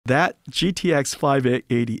That GTX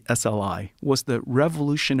 580 SLI was the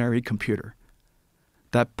revolutionary computer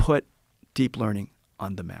that put deep learning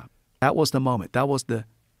on the map. That was the moment. That was the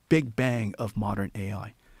big bang of modern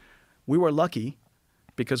AI. We were lucky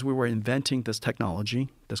because we were inventing this technology,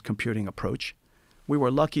 this computing approach. We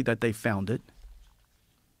were lucky that they found it.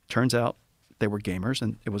 Turns out they were gamers,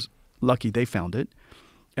 and it was lucky they found it.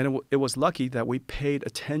 And it was lucky that we paid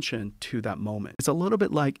attention to that moment. It's a little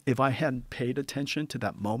bit like if I hadn't paid attention to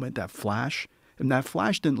that moment, that flash, and that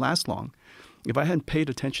flash didn't last long. If I hadn't paid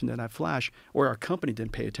attention to that flash, or our company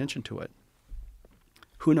didn't pay attention to it,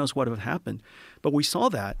 who knows what would have happened. But we saw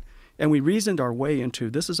that, and we reasoned our way into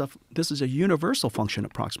this is a universal function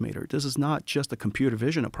approximator. This is not just a computer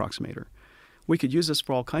vision approximator. We could use this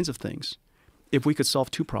for all kinds of things if we could solve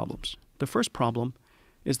two problems. The first problem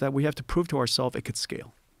is that we have to prove to ourselves it could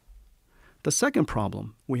scale. The second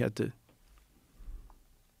problem we had to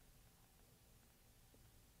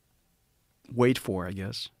wait for, I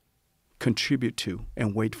guess, contribute to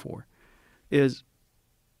and wait for, is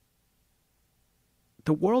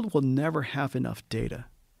the world will never have enough data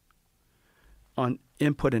on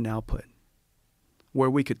input and output where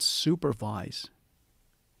we could supervise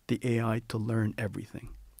the AI to learn everything.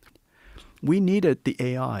 We needed the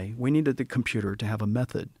AI, we needed the computer to have a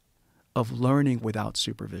method of learning without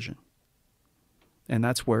supervision. And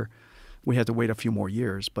that's where we had to wait a few more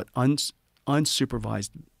years, but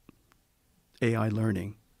unsupervised AI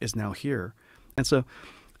learning is now here. And so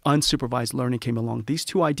unsupervised learning came along. These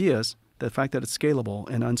two ideas, the fact that it's scalable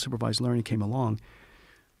and unsupervised learning came along,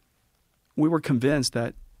 we were convinced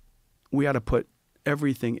that we had to put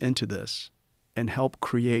everything into this and help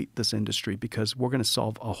create this industry because we're going to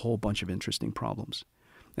solve a whole bunch of interesting problems.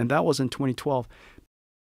 And that was in 2012.